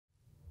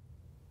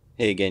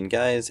Hey again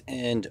guys,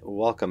 and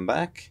welcome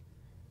back.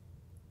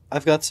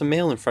 I've got some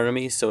mail in front of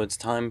me, so it's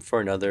time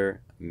for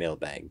another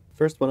mailbag.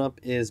 First one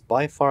up is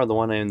by far the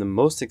one I am the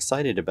most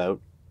excited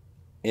about.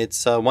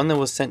 It's one that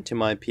was sent to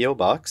my P.O.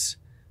 box,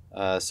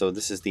 so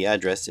this is the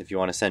address if you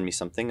want to send me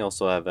something. I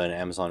also have an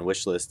Amazon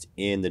wishlist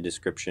in the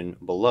description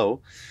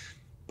below.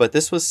 But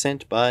this was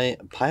sent by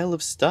Pile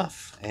of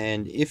Stuff,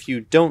 and if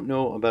you don't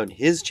know about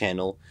his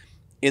channel,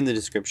 in the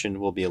description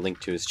will be a link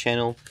to his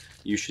channel.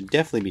 You should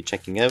definitely be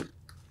checking out.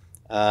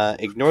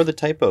 Ignore the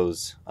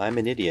typos. I'm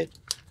an idiot.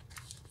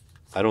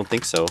 I don't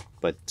think so,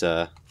 but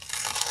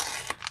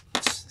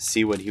let's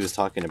see what he was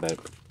talking about.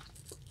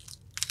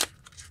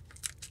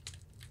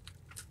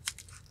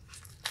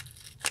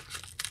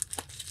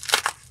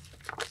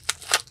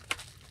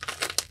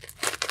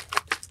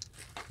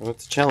 Well,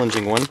 it's a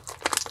challenging one.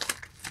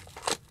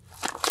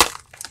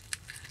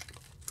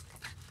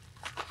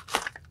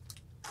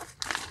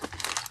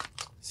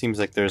 Seems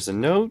like there's a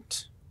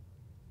note.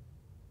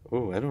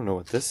 Oh, I don't know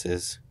what this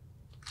is.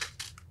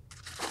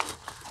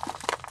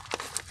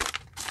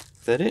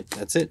 Is that it?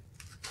 That's it.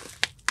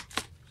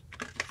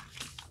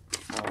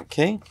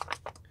 Okay.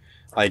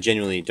 I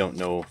genuinely don't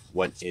know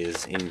what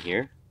is in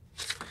here.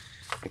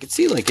 I can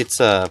see like it's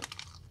there's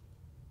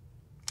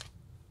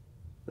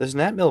an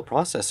Atmel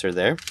processor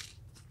there.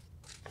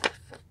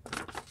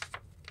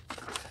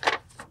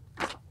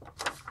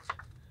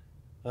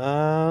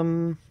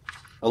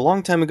 A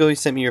long time ago you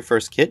sent me your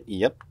first kit.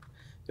 Yep.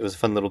 It was a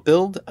fun little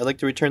build. I'd like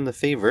to return the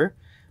favor.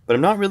 But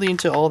I'm not really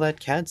into all that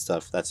CAD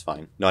stuff. That's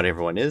fine. Not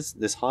everyone is.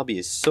 This hobby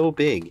is so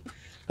big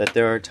that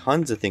there are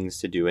tons of things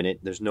to do in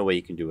it. There's no way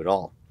you can do it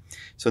all.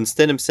 So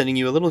instead, I'm sending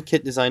you a little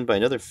kit designed by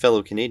another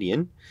fellow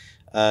Canadian.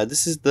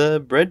 This is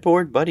the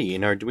Breadboard Buddy,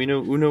 an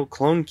Arduino Uno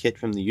clone kit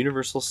from the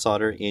Universal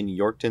Solder in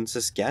Yorkton,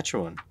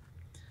 Saskatchewan.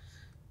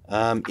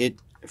 It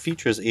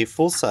features a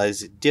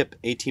full-size DIP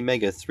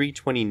ATmega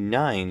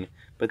 329,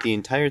 but the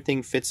entire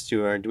thing fits to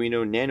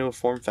Arduino Nano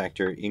form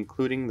factor,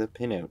 including the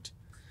pinout.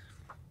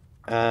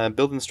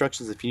 Build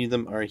instructions, if you need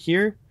them, are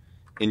here.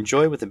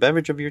 Enjoy with a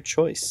beverage of your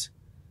choice.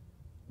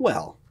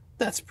 Well,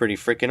 that's pretty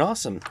freaking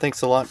awesome.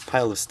 Thanks a lot,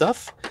 Pile of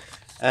Stuff.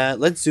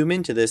 Let's zoom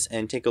into this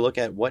and take a look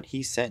at what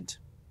he sent.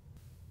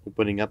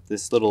 Opening up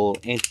this little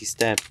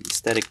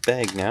anti-static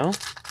bag now.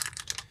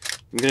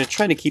 I'm going to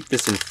try to keep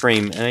this in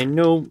frame, and I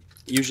know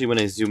usually when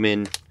I zoom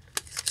in,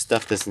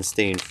 stuff doesn't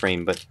stay in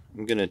frame, but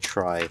I'm going to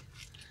try.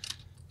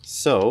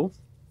 So,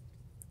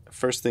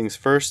 first things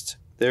first,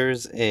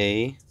 there's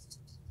a...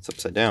 It's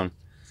upside down.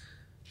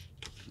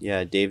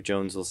 Yeah, Dave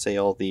Jones will say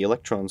all the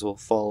electrons will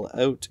fall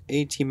out.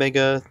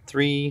 ATmega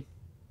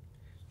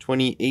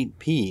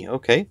 328p.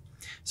 Okay.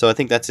 So I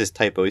think that's his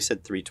typo. He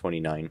said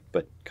 329,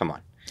 but come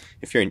on.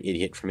 If you're an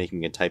idiot for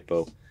making a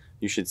typo,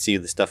 you should see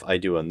the stuff I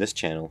do on this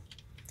channel.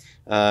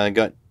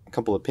 Got a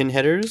couple of pin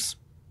headers.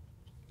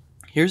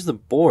 Here's the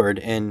board,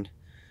 and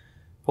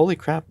holy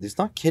crap, he's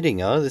not kidding,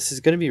 huh? This is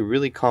going to be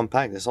really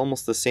compact. It's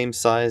almost the same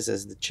size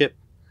as the chip.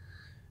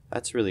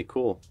 That's really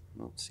cool.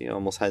 Let's see, I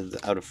almost had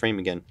it out of frame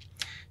again.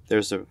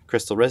 There's a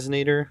crystal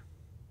resonator.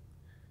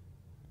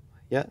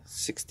 Yeah,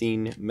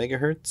 16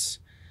 megahertz.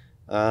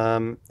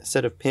 A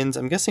set of pins,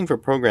 I'm guessing for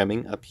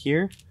programming up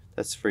here.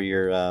 That's for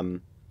your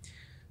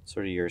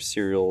sort of your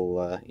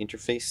serial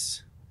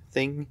interface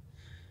thing.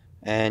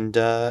 And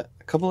a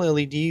couple of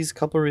LEDs,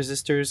 couple of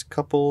resistors,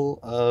 couple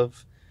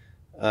of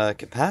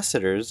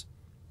capacitors.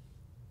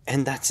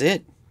 And that's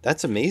it.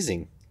 That's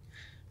amazing.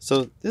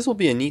 So this will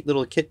be a neat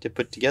little kit to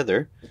put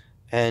together.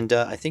 And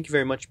I thank you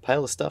very much,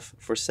 Pile of Stuff,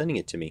 for sending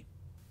it to me.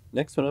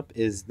 Next one up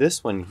is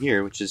this one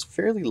here, which is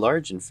fairly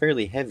large and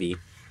fairly heavy,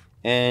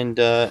 and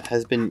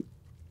has been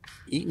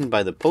eaten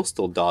by the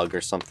postal dog or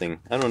something.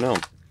 I don't know.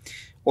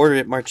 Ordered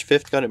it March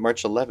 5th, got it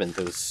March 11th.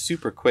 It was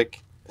super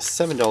quick,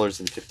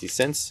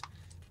 $7.50,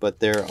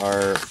 but there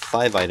are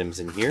 5 items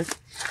in here.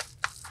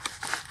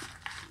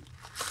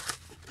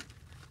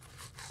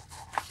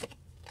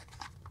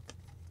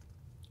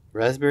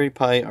 Raspberry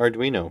Pi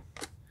Arduino.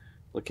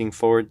 Looking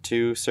forward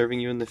to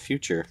serving you in the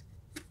future.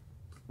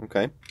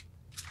 Okay.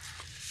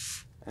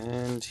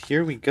 And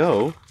here we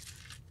go.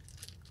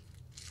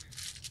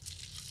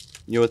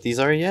 You know what these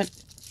are yet?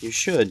 You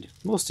should.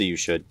 Most of you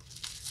should.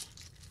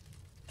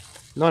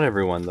 Not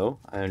everyone, though.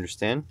 I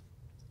understand.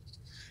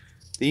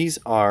 These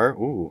are...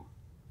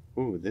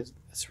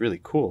 that's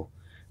really cool.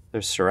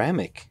 They're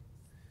ceramic.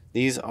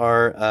 These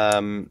are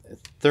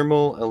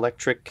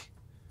thermoelectric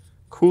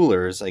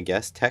coolers, I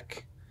guess,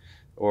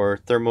 or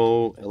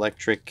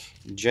thermoelectric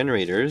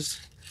generators,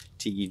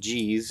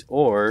 TEGs,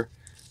 or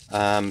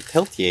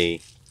Peltier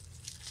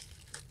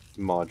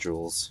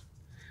modules.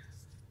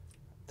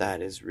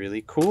 That is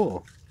really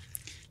cool.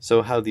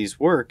 So how these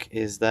work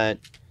is that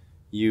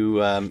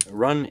you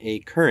run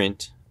a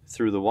current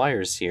through the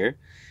wires here,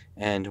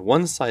 and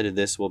one side of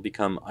this will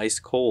become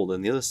ice cold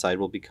and the other side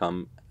will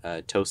become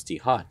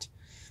toasty hot.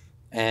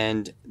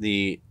 And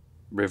the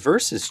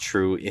reverse is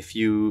true. If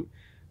you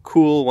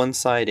cool one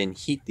side and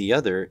heat the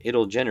other,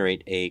 it'll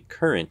generate a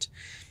current.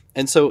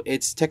 And so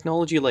it's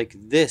technology like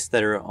this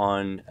that are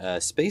on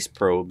space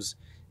probes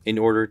in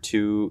order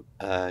to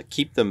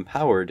keep them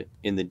powered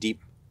in the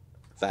deep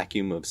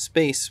vacuum of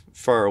space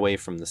far away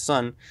from the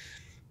sun.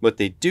 What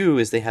they do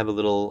is they have a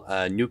little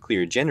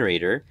nuclear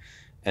generator,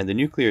 and the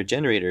nuclear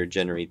generator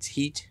generates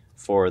heat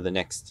for the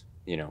next,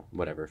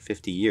 whatever,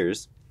 50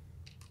 years.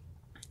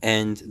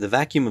 And the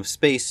vacuum of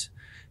space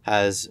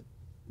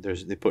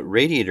they put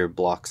radiator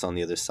blocks on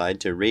the other side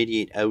to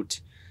radiate out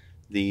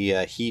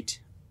the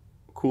heat,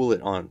 cool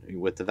it on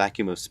with the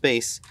vacuum of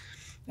space.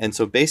 And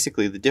so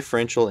basically the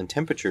differential in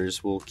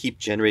temperatures will keep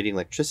generating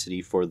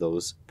electricity for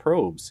those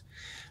probes.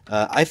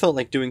 I felt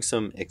like doing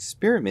some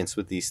experiments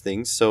with these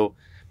things, so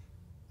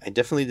I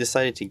definitely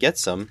decided to get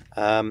some.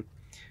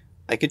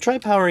 I could try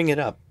powering it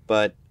up,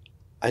 but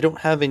I don't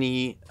have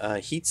any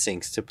heat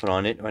sinks to put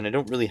on it, and I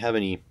don't really have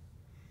any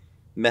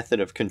method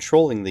of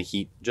controlling the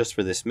heat just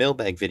for this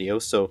mailbag video,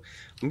 so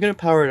I'm going to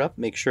power it up,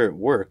 make sure it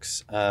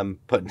works,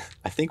 but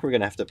I think we're going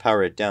to have to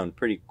power it down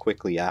pretty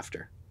quickly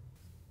after.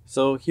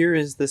 So here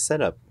is the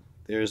setup.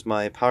 There's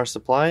my power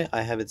supply.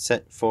 I have it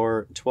set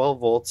for 12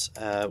 volts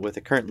with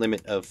a current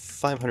limit of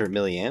 500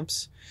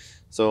 milliamps.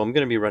 So I'm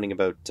going to be running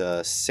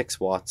about 6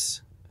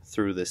 watts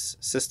through this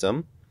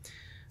system.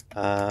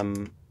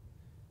 Actually,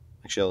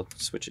 I'll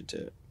switch it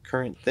to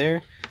current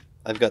there.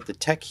 I've got the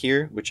tech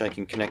here, which I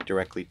can connect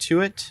directly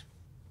to it.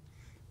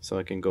 So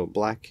I can go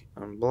black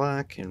on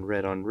black and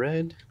red on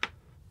red.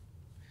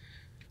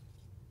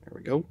 There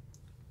we go.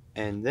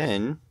 And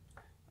then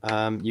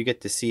you get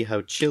to see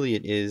how chilly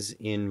it is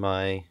in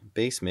my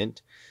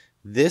basement.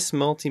 This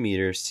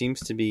multimeter seems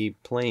to be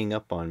playing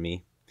up on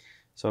me.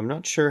 So I'm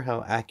not sure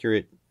how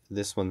accurate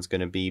this one's going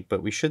to be,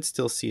 but we should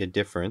still see a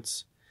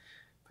difference.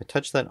 If I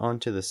touch that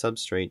onto the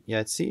substrate,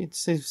 yeah, it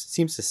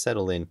seems to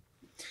settle in.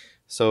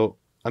 So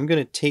I'm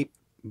going to tape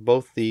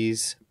both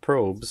these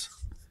probes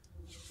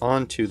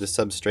onto the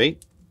substrate,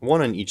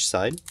 one on each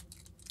side.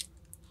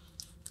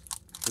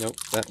 Nope,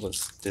 that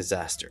was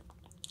disaster.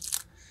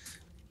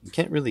 You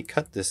can't really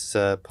cut this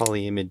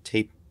polyimide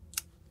tape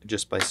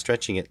just by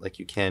stretching it like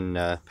you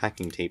can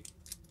packing tape.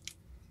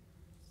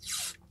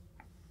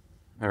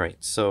 Alright,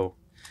 so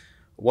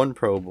one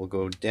probe will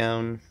go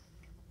down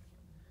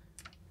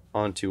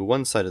onto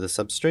one side of the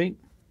substrate.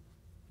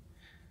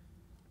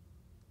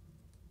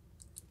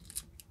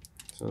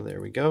 So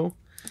there we go.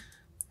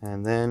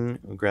 And then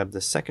we'll grab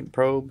the second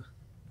probe,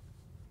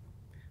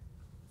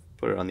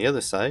 put it on the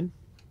other side.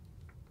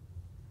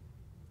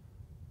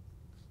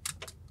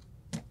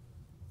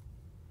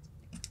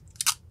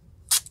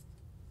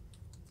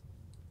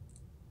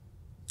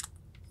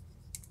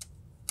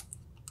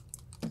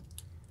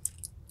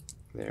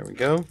 There we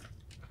go.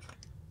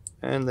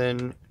 And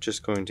then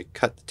just going to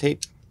cut the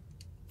tape.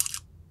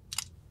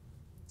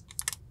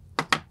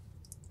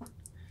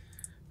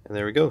 And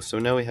there we go. So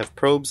now we have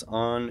probes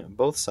on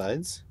both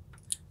sides.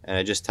 And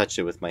I just touched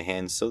it with my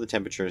hands, so the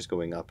temperature is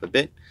going up a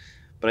bit.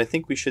 But I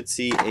think we should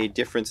see a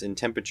difference in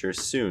temperature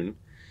soon.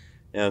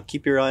 Now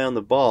keep your eye on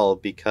the ball,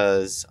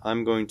 because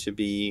I'm going to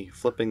be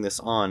flipping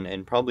this on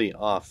and probably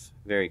off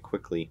very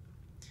quickly.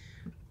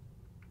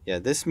 Yeah,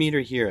 this meter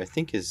here I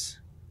think is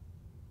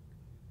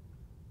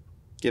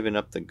giving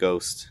up the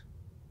ghost.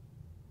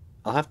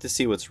 I'll have to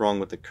see what's wrong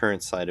with the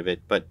current side of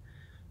it, but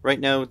right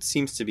now it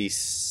seems to be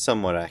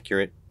somewhat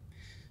accurate.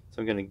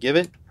 So I'm going to give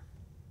it.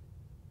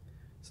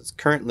 So it's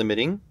current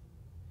limiting,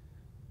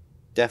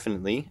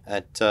 definitely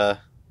at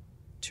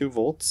 2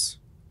 volts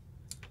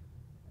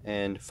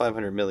and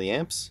 500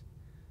 milliamps.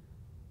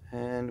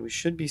 And we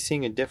should be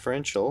seeing a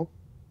differential.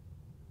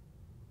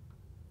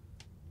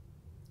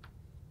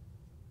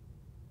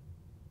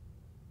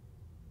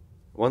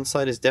 One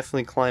side is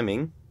definitely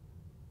climbing.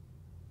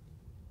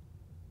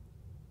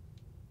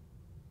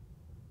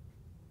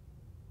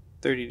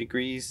 $30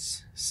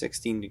 degrees,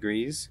 16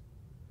 degrees.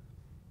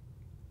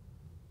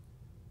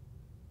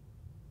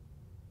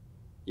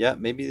 Yeah,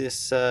 maybe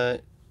this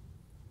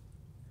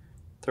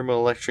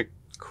thermoelectric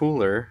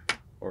cooler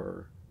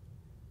or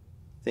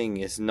thing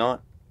is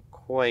not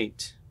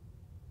quite...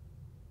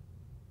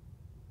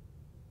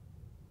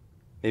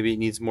 Maybe it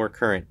needs more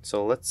current.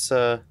 So let's...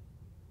 Oh,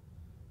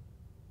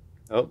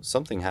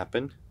 something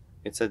happened.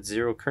 It's at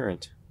 0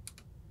 current.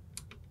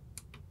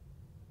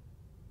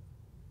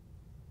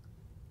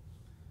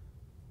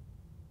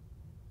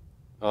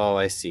 Oh,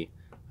 I see.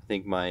 I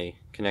think my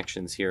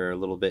connections here are a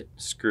little bit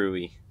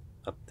screwy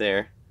up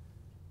there.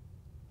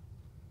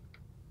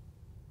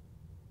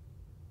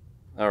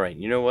 Alright,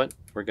 you know what?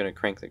 We're going to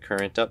crank the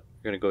current up.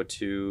 We're going to go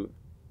to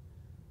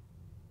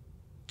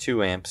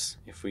 2 amps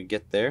if we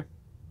get there.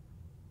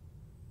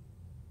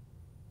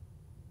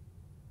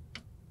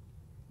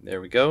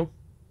 There we go.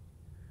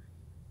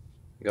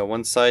 We got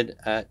one side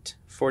at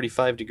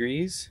 45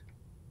 degrees,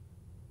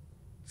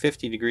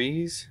 50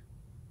 degrees.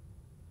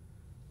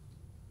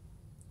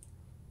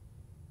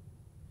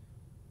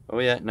 Oh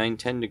yeah,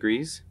 9-10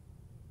 degrees.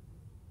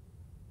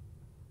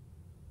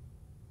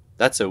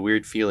 That's a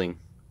weird feeling.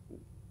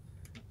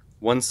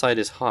 One side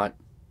is hot.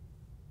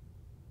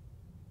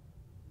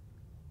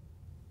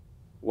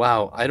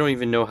 Wow, I don't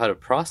even know how to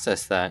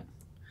process that.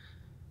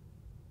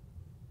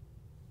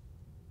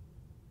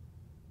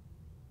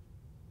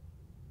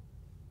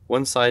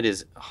 one side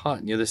is hot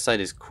and the other side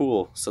is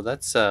cool. So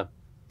that's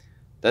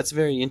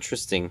very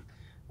interesting.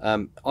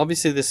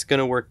 Obviously, this is going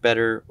to work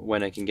better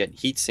when I can get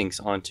heat sinks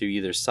onto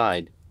either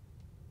side.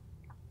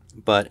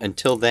 But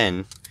until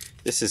then,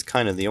 this is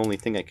kind of the only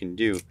thing I can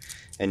do.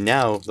 And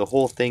now the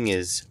whole thing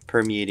is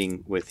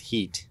permeating with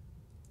heat.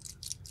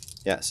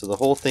 Yeah, so the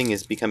whole thing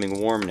is becoming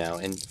warm now.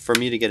 And for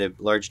me to get a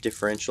large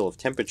differential of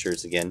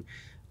temperatures again,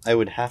 I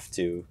would have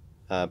to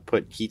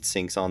put heat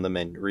sinks on them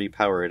and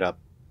repower it up.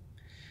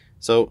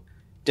 So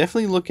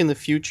definitely look in the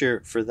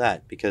future for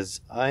that,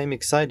 because I'm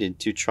excited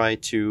to try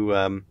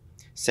to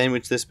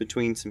sandwich this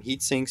between some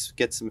heat sinks,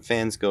 get some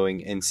fans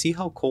going, and see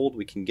how cold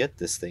we can get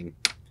this thing.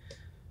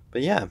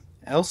 But yeah,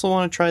 I also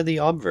want to try the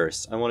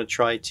obverse. I want to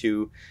try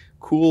to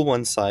cool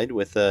one side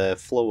with a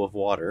flow of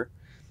water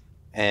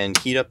and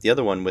heat up the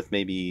other one with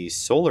maybe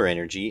solar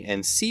energy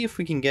and see if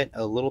we can get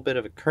a little bit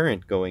of a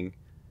current going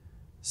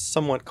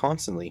somewhat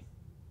constantly.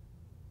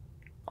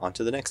 On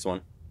to the next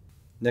one.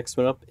 Next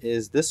one up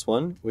is this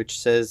one, which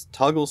says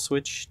toggle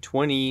switch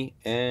 20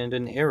 and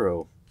an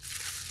arrow.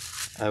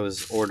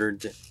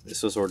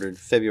 This was ordered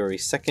February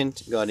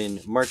 2nd, got in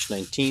March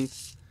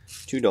 19th,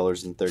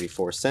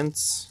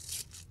 $2.34.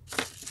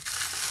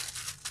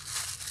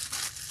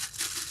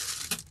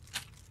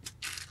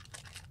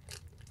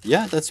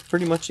 Yeah, that's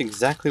pretty much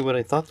exactly what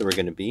I thought they were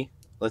going to be.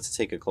 Let's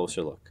take a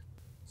closer look.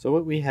 So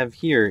what we have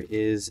here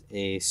is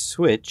a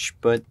switch,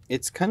 but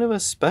it's kind of a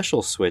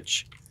special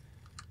switch.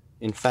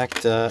 In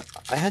fact, I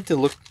had to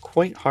look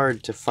quite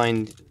hard to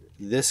find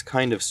this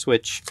kind of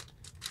switch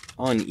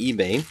on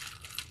eBay.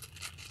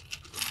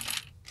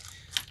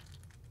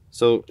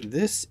 So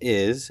this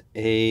is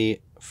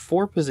a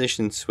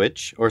 3-position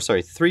switch.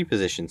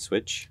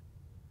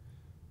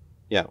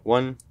 Yeah,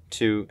 1,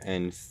 2,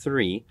 and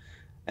 3.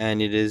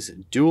 And it is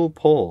dual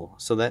pole.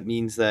 So that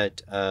means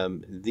that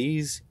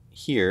these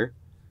here,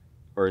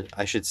 or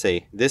I should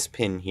say this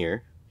pin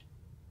here,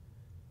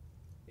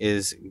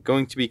 is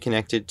going to be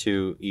connected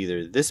to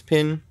either this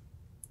pin,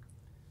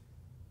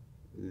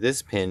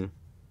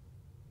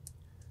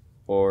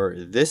 or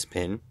this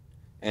pin,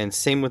 and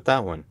same with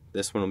that one.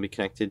 This one will be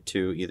connected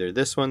to either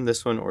this one,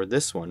 or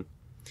this one,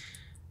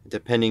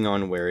 depending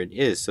on where it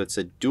is. So it's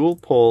a dual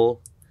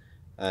pole,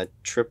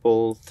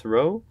 triple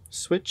throw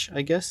switch,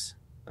 I guess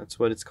that's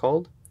what it's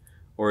called.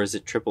 Or is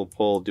it triple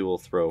pole dual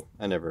throw?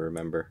 I never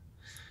remember.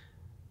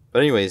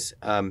 But anyways,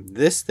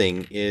 this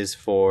thing is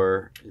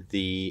for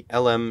the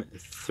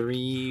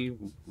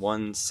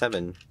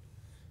LM317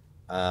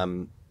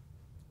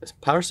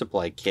 power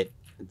supply kit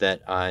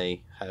that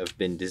I have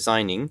been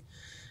designing,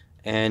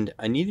 and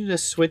I needed a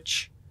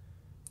switch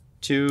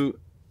to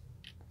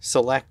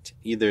select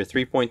either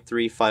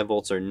 3.3, 5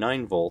 volts, or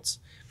 9 volts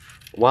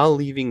while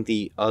leaving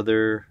the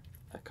other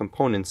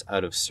components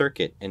out of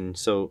circuit. And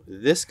so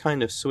this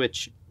kind of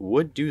switch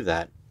would do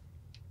that,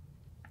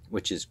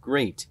 which is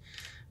great.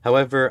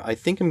 However, I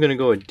think I'm going to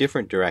go a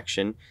different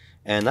direction,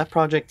 and that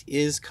project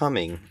is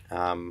coming.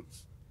 And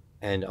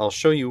I'll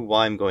show you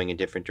why I'm going a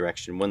different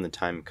direction when the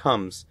time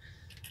comes.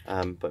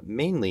 But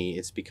mainly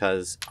it's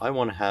because I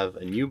want to have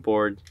a new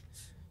board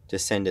to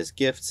send as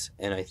gifts,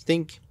 and I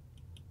think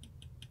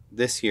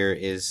this here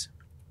is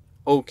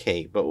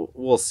okay, but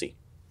we'll see.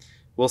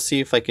 We'll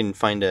see if I can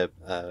find a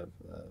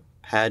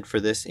pad for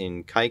this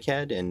in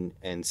KiCad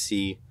and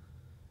see,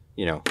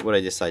 what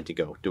I decide to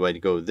go. Do I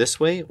go this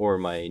way or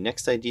my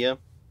next idea?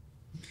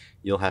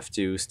 You'll have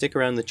to stick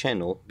around the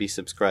channel, be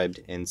subscribed,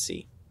 and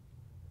see.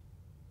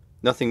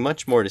 Nothing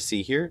much more to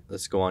see here.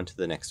 Let's go on to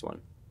the next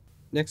one.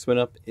 Next one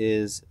up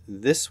is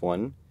this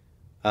one.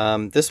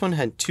 This one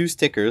had 2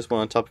 stickers,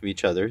 one on top of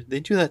each other. They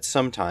do that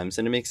sometimes,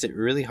 and it makes it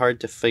really hard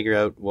to figure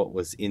out what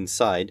was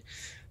inside.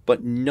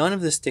 But none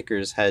of the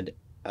stickers had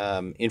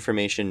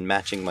information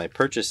matching my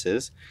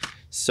purchases.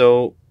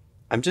 So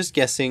I'm just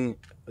guessing.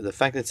 The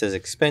fact that it says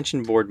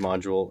expansion board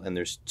module and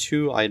there's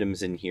 2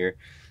 items in here,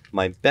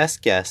 my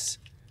best guess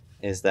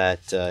is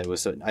that it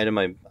was an item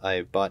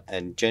I bought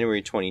on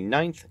January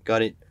 29th,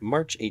 got it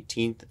March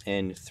 18th,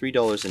 and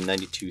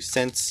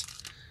 $3.92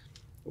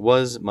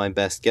 was my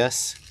best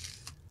guess.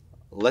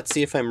 Let's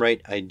see if I'm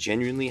right. I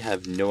genuinely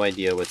have no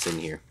idea what's in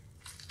here.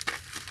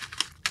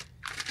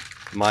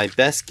 My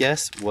best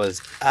guess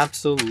was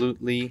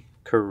absolutely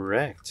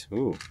correct.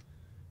 Ooh,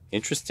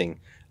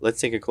 interesting.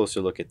 Let's take a closer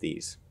look at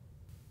these.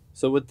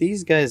 So what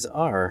these guys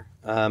are,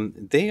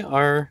 they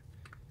are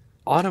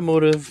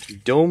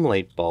automotive dome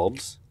light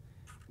bulbs,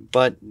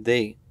 but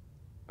they,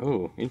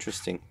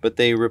 interesting. But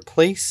they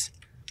replace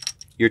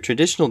your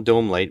traditional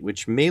dome light,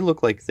 which may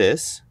look like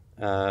this.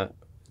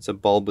 It's a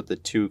bulb with the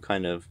 2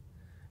 kind of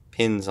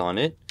pins on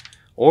it.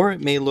 Or it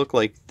may look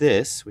like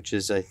this, which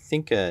is, I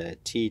think, a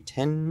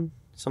T10,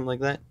 something like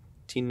that.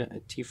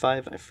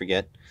 T5, I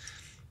forget.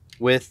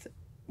 With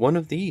one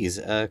of these,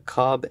 a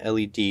cob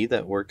LED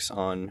that works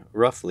on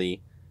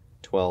roughly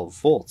 12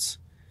 volts.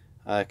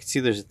 You can see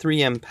there's a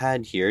 3M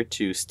pad here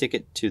to stick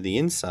it to the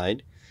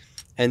inside.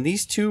 And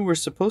these 2 were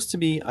supposed to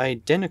be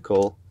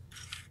identical.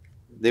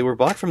 They were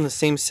bought from the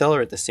same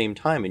seller at the same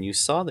time, and you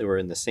saw they were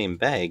in the same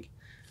bag.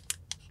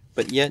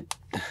 but yet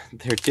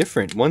they're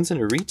different. One's in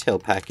a retail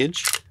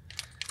package,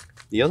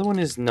 the other one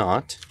is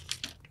not.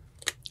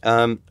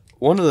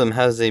 One of them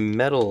has a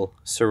metal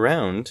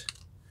surround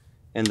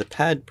and the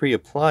pad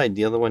pre-applied,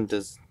 the other one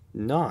does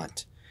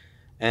not.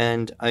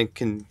 And I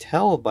can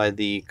tell by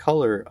the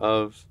color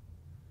of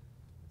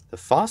the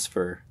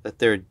phosphor that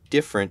they're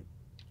different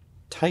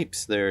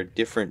types. They're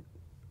different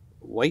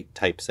white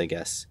types, I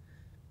guess.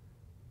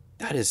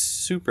 That is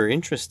super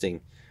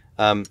interesting.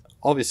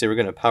 Obviously, we're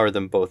going to power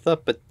them both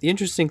up, but the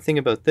interesting thing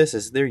about this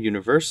is they're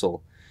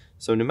universal.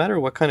 So no matter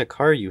what kind of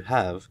car you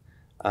have,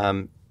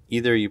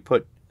 either you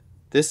put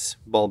this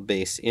bulb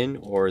base in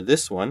or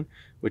this one,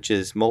 which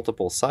is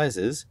multiple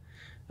sizes.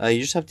 You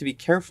just have to be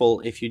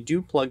careful if you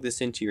do plug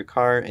this into your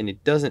car and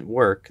it doesn't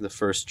work the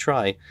first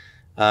try.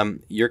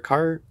 Your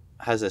car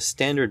has a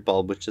standard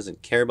bulb which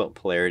doesn't care about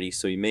polarity,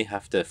 so you may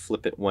have to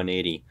flip it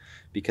 180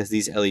 because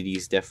these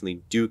LEDs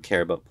definitely do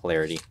care about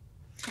polarity.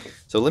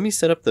 So let me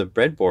set up the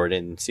breadboard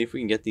and see if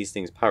we can get these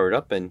things powered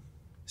up and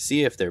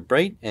see if they're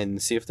bright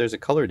and see if there's a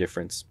color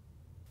difference.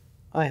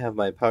 I have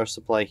my power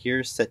supply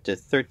here set to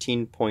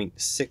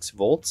 13.6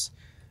 volts,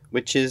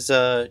 which is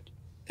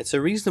it's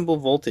a reasonable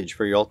voltage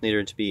for your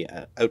alternator to be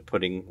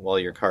outputting while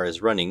your car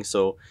is running.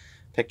 So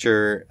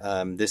picture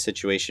this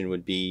situation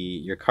would be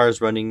your car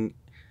is running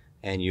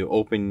and you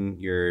open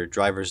your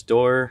driver's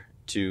door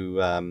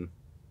to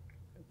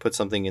put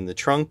something in the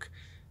trunk.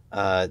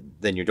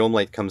 Then your dome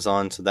light comes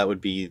on, so that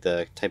would be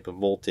the type of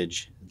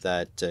voltage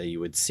that you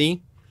would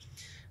see.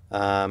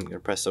 I'm going to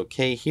press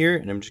OK here,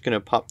 and I'm just going to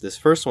pop this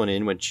first one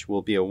in, which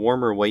will be a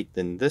warmer white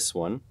than this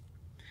one.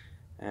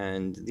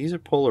 And these are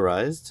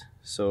polarized,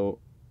 so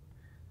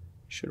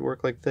it should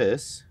work like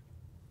this.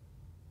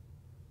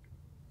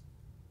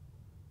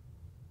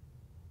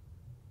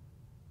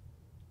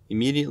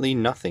 Immediately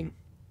nothing.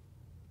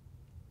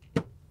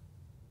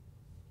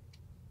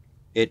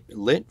 It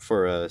lit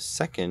for a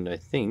second, I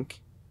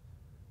think.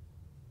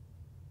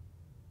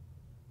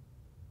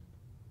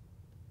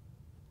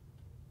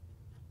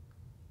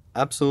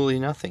 Absolutely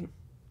nothing.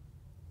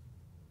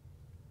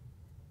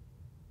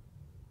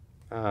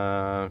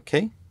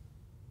 Okay.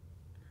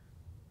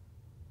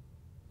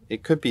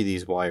 It could be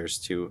these wires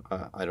too.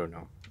 I don't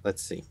know.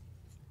 Let's see.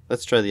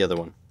 Let's try the other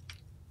one.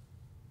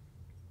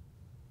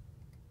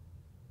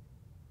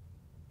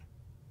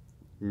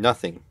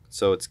 Nothing.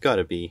 So it's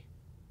gotta be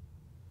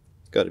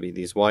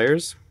these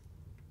wires.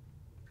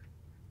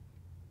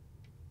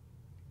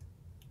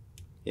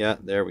 Yeah,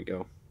 there we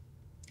go.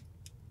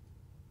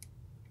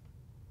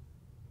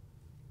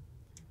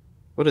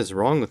 What is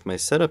wrong with my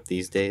setup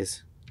these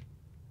days?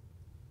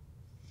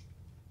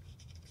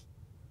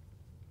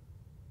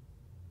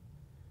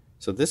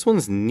 So this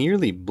one's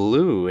nearly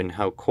blue in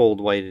how cold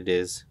white it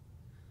is.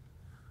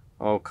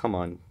 Oh, come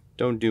on.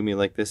 Don't do me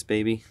like this,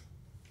 baby.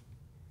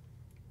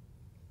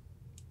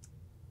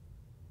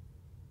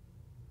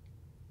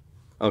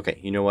 Okay,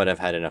 you know what? I've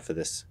had enough of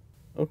this.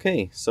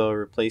 Okay, so I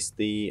replaced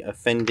the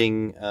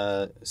offending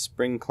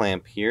spring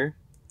clamp here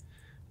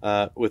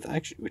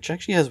which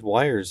actually has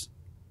wires,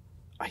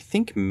 I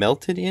think,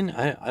 melted in.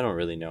 I don't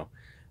really know.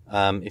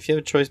 If you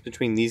have a choice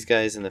between these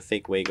guys and the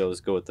fake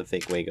Wagos, go with the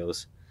fake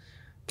Wagos.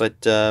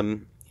 But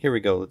here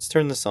we go. Let's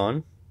turn this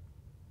on.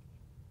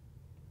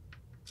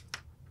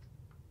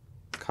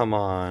 Come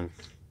on.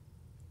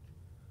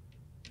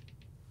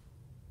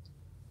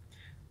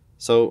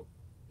 So,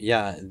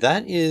 yeah,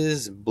 that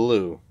is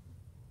blue.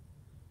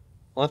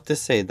 I'll have to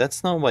say,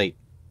 that's not white.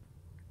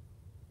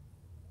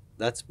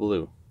 That's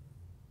blue.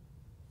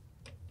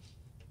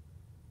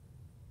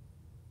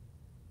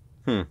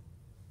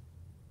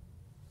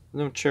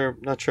 Not sure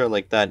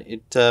like that.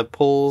 It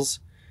pulls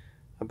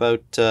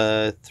about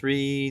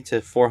 3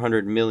 to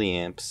 400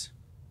 milliamps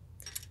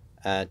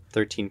at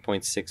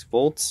 13.6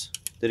 volts.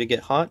 Did it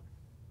get hot?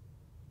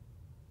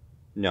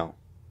 No,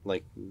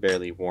 like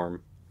barely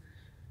warm.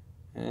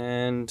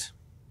 And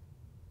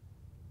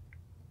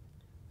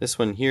this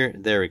one here,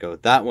 there we go.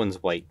 That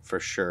one's white for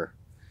sure.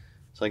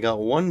 So I got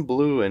one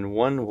blue and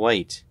one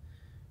white,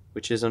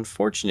 which is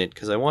unfortunate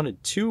because I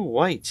wanted two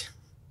white.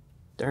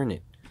 Darn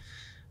it.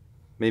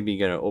 Maybe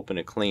you're going to open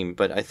a claim,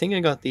 but I think I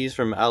got these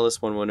from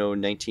Alice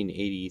 110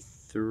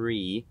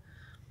 1983.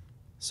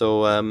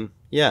 So,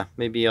 yeah,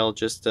 maybe I'll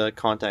just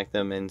contact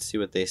them and see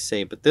what they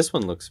say. But this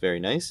one looks very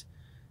nice.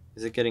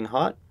 Is it getting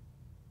hot?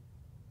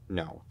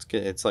 No,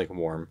 it's like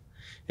warm.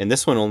 And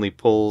this one only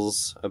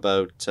pulls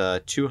about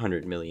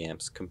 200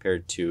 milliamps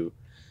compared to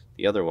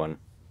the other one.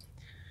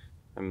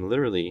 I'm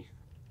literally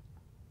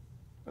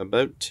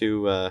about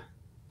to... I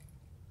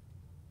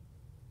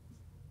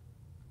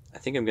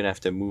think I'm going to have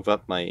to move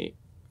up my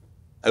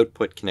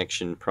output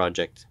connection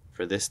project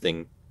for this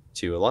thing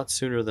to a lot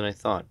sooner than I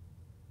thought.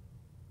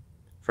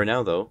 For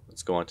now, though,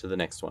 let's go on to the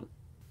next one.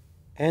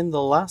 And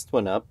the last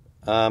one up,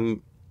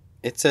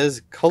 it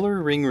says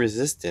color ring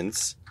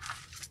resistance,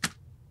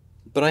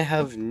 but I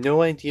have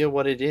no idea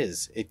what it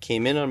is. It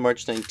came in on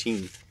March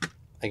 19th.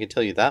 I can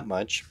tell you that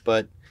much,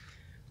 but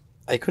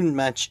I couldn't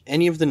match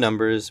any of the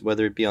numbers,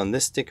 whether it be on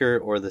this sticker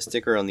or the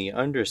sticker on the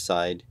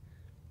underside,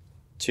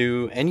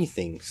 to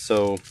anything.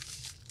 So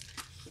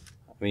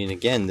I mean,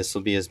 again, this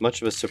will be as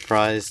much of a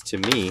surprise to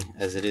me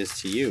as it is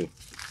to you.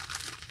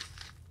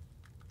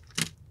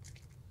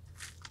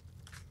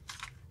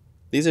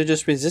 These are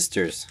just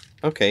resistors.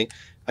 Okay,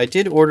 I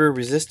did order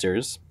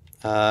resistors.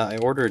 I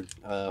ordered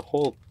a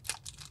whole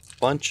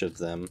bunch of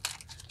them.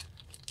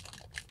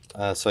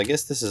 So I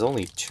guess this is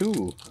only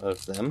 2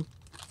 of them.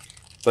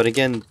 But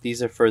again,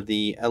 these are for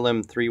the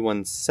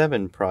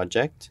LM317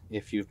 project,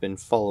 if you've been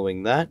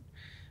following that.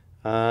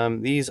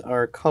 These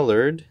are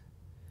colored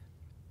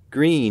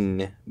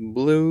green,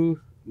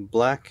 blue,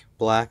 black,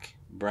 black,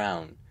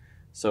 brown.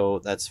 So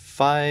that's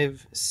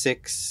 5,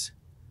 6,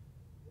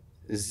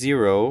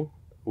 0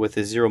 with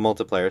a 0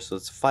 multiplier, so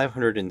it's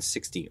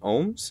 560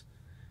 ohms.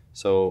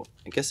 So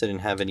I guess I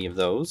didn't have any of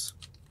those.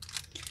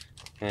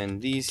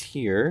 And these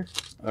here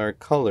are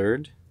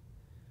colored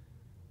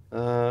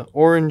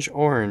orange,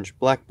 orange,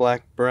 black,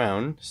 black,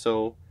 brown.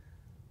 So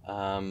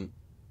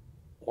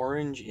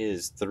orange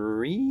is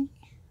 3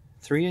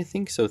 I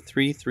think. So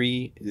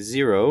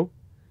 330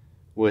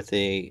 with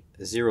a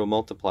 0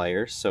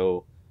 multiplier.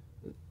 So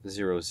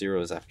 0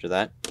 zeros after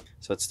that.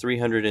 So it's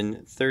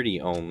 330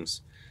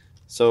 ohms.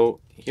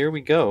 So here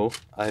we go.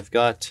 I've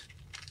got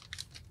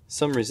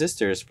some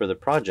resistors for the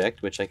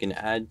project, which I can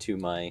add to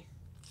my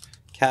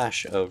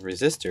cache of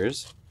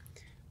resistors.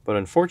 But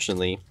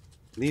unfortunately,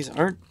 these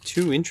aren't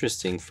too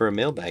interesting for a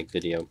mailbag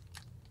video.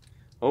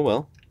 Oh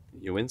well,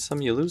 you win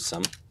some, you lose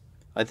some.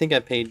 I think I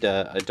paid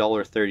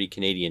 $1.30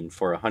 Canadian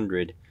for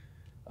 100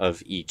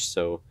 of each,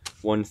 so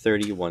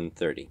 $1.30,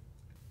 $1.30.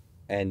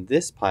 And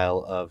this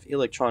pile of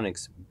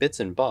electronics bits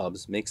and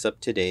bobs makes up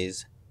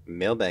today's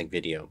mailbag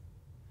video.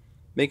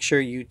 Make sure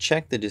you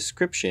check the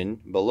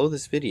description below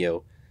this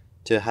video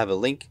to have a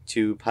link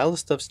to Pile of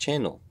Stuff's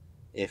channel.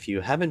 If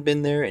you haven't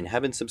been there and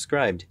haven't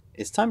subscribed,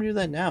 it's time to do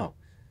that now.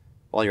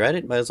 While you're at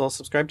it, might as well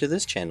subscribe to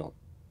this channel.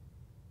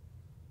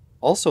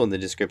 Also in the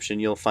description,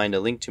 you'll find a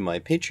link to my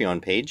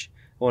Patreon page.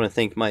 I want to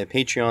thank my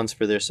Patreons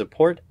for their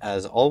support,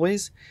 as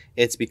always.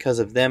 It's because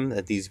of them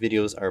that these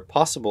videos are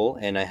possible,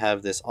 and I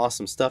have this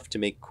awesome stuff to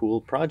make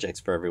cool projects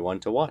for everyone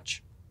to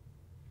watch.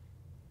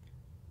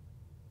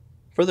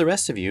 For the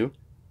rest of you,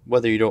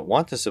 whether you don't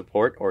want to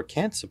support or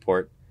can't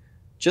support,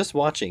 just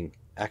watching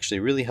actually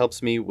really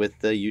helps me with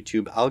the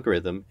YouTube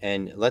algorithm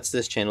and lets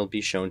this channel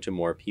be shown to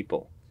more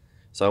people.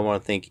 So I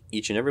want to thank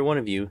each and every one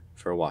of you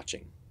for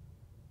watching.